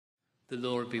The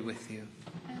Lord be with you.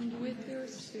 And with your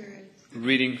spirit.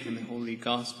 Reading from the Holy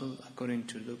Gospel according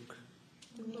to Luke.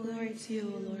 Glory to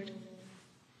you, O Lord.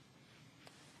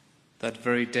 That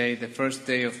very day, the first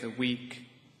day of the week,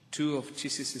 2 of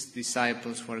Jesus'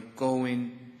 disciples were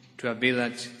going to a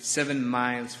village 7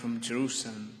 miles from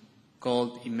Jerusalem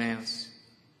called Emmaus,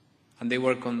 and they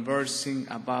were conversing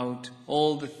about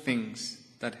all the things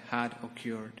that had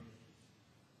occurred.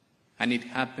 And it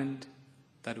happened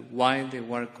that while they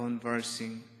were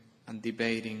conversing and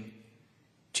debating,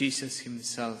 Jesus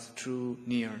himself drew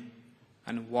near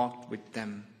and walked with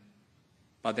them,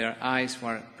 but their eyes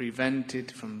were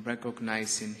prevented from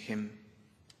recognizing him.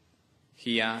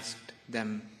 He asked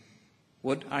them,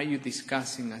 "What are you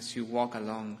discussing as you walk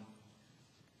along?"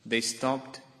 They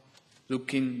stopped,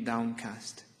 looking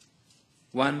downcast.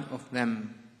 One of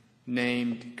them,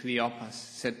 named Cleopas,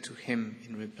 said to him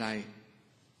in reply,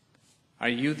 "Are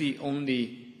you the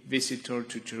only visitor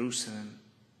to Jerusalem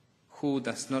who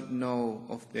does not know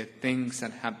of the things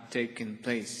that have taken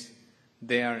place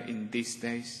there in these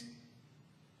days?"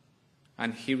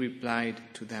 And he replied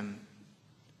to them,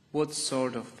 "What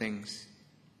sort of things?"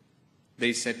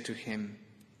 They said to him,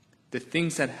 "The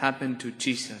things that happened to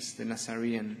Jesus the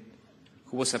Nazarene,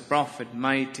 who was a prophet,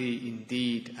 mighty in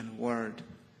deed and word,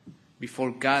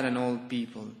 before God and all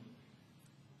people.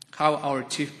 How our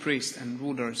chief priests and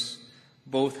rulers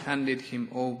both handed him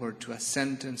over to a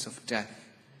sentence of death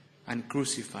and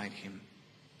crucified him.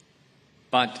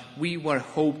 But we were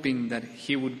hoping that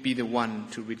he would be the one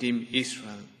to redeem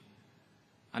Israel.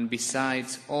 And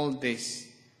besides all this,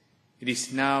 it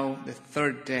is now the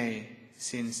 3rd day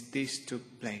since this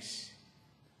took place.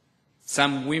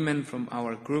 Some women from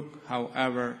our group,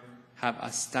 however, have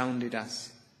astounded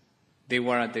us. They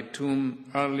were at the tomb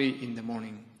early in the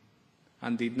morning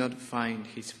and did not find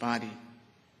his body.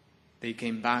 They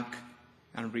came back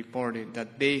and reported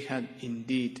that they had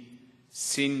indeed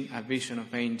seen a vision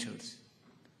of angels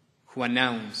who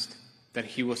announced that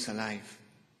he was alive.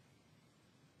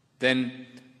 Then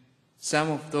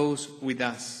some of those with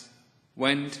us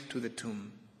went to the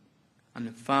tomb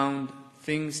and found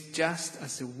things just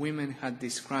as the women had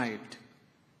described,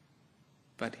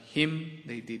 but him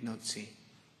they did not see.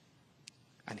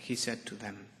 And he said to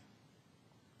them,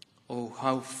 "Oh,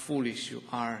 how foolish you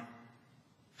are,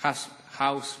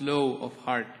 how slow of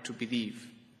heart to believe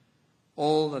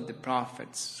all that the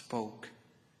prophets spoke.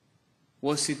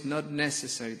 Was it not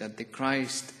necessary that the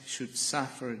Christ should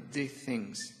suffer these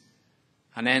things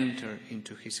and enter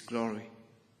into his glory?"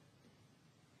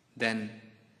 Then,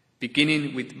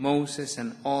 beginning with Moses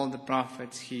and all the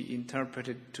prophets, he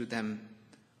interpreted to them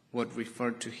what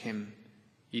referred to him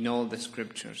in all the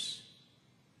scriptures.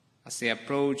 As they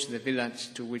approached the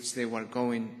village to which they were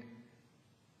going,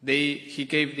 he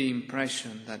gave the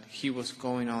impression that he was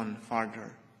going on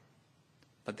farther.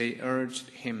 But they urged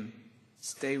him,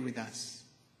 "Stay with us,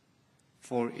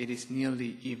 for it is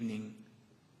nearly evening,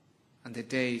 and the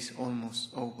day is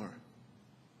almost over."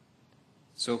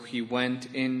 So he went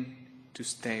in to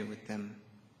stay with them.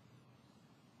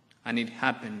 And it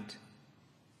happened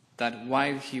that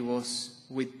while he was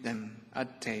with them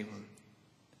at table,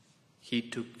 he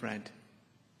took bread,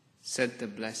 said the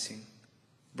blessing,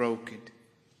 broke it,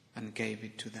 and gave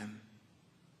it to them.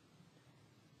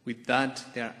 With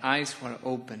that, their eyes were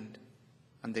opened,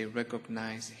 and they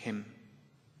recognized him.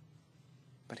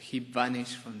 But he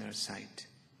vanished from their sight.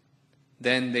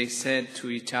 Then they said to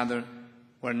each other,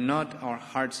 "Were not our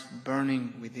hearts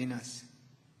burning within us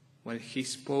while he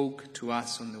spoke to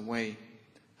us on the way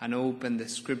and opened the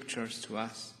scriptures to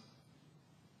us?"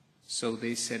 So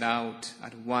they set out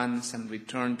at once and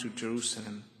returned to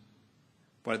Jerusalem,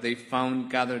 where they found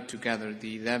gathered together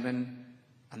the 11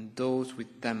 and those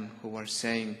with them who were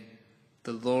saying,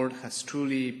 "The Lord has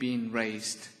truly been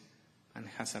raised and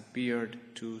has appeared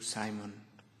to Simon."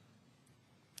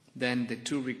 Then the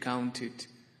 2 recounted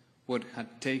what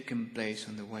had taken place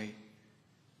on the way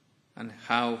and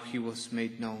how he was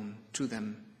made known to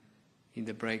them in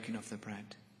the breaking of the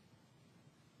bread.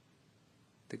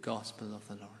 The Gospel of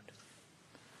the Lord.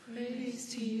 Praise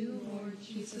to you, Lord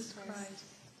Jesus Christ.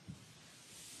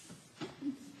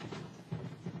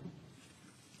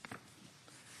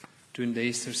 During the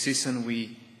Easter season,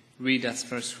 we read as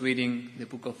first reading the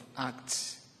book of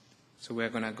Acts. So we're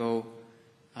going to go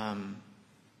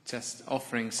just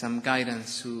offering some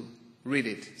guidance to read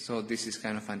it. So this is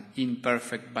kind of an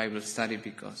imperfect Bible study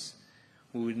because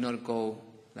we will not go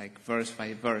like verse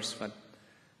by verse, but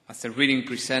as the reading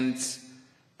presents,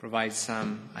 provide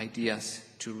some ideas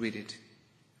to read it.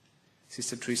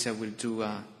 Sister Teresa will do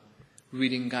a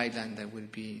reading guideline that will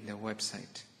be in the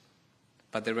website.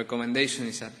 But the recommendation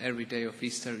is that every day of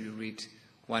Easter you read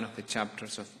one of the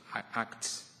chapters of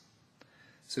Acts.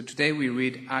 So today we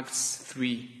read Acts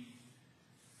 3.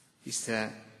 It's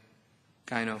a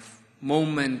kind of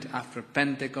moment after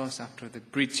Pentecost, after the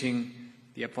preaching.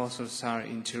 The apostles are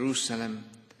in Jerusalem,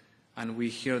 and we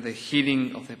hear the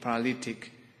healing of the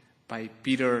paralytic by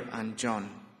Peter and John.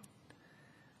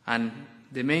 And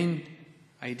the main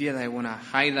idea that I want to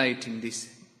highlight in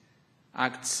this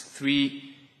Acts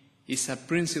 3 is a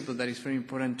principle that is very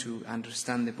important to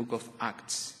understand the book of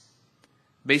Acts.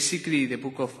 Basically, the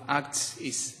book of Acts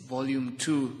is volume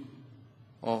 2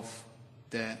 of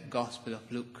the Gospel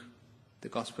of Luke. The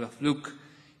Gospel of Luke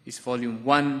is volume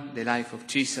 1, the life of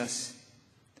Jesus,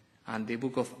 and the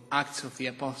book of Acts of the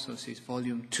Apostles is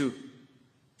volume 2,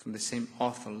 from the same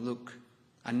author, Luke.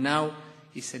 And now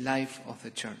is the life of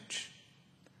the church.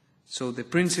 So the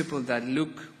principle that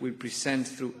Luke will present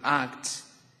through Acts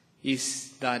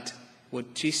is that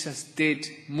what Jesus did,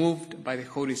 moved by the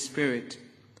Holy Spirit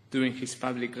during his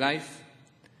public life,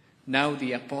 now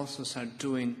the apostles are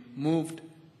doing, moved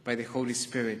by the Holy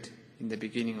Spirit in the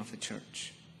beginning of the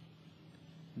church.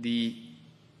 The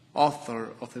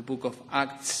author of the book of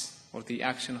Acts, or the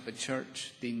action of the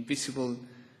church, the invisible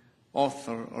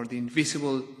author or the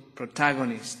invisible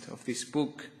protagonist of this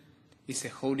book, is the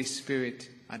Holy Spirit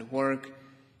at work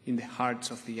in the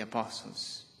hearts of the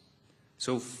apostles.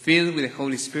 So filled with the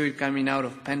Holy Spirit coming out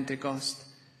of Pentecost,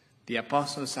 the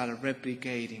apostles are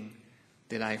replicating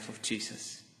the life of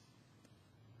Jesus.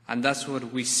 And that's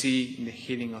what we see in the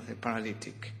healing of the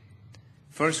paralytic.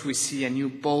 First, we see a new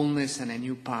boldness and a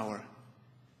new power.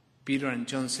 Peter and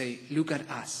John say, "Look at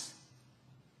us."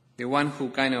 The one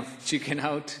who kind of chickened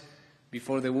out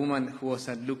before the woman who was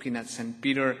looking at St.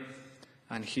 Peter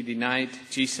and he denied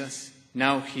Jesus,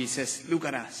 now he says, "Look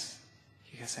at us."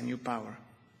 He has a new power.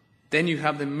 Then you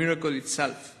have the miracle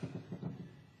itself.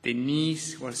 The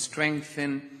knees were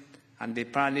strengthened and the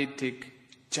paralytic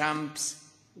jumps,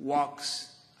 walks,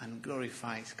 and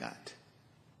glorifies God.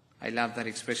 I love that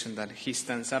expression that he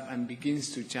stands up and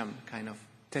begins to jump, kind of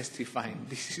testifying,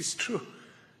 "This is true.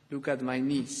 Look at my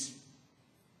knees."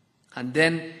 And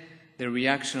then the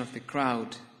reaction of the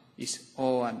crowd is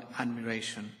awe and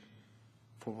admiration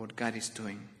for what God is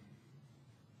doing.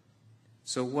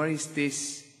 So where is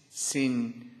this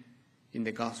seen in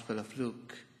the Gospel of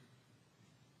Luke?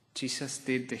 Jesus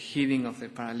did the healing of the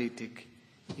paralytic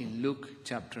in Luke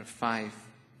chapter 5,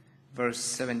 verse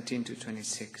 17 to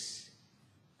 26.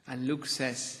 And Luke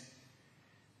says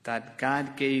that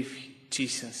God gave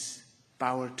Jesus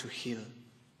power to heal.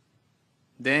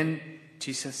 Then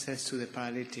Jesus says to the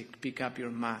paralytic, "Pick up your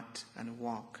mat and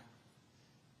walk."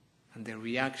 And the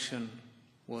reaction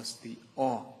was the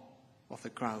awe of the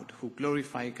crowd who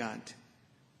glorify God.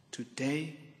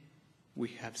 Today we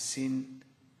have seen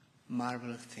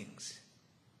marvelous things.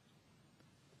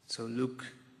 So Luke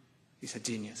is a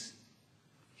genius.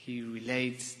 He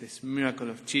relates this miracle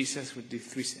of Jesus with the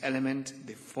three elements: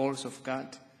 the force of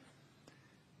God,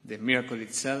 the miracle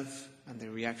itself, and the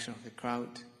reaction of the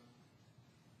crowd.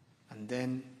 And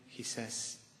then he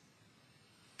says,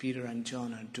 Peter and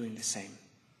John are doing the same.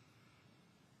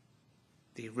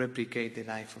 They replicate the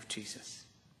life of Jesus.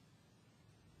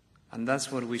 And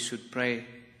that's what we should pray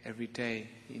every day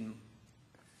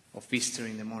of Easter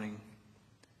in the morning.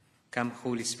 Come,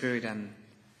 Holy Spirit, and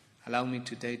allow me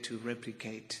today to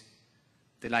replicate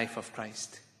the life of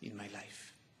Christ in my life.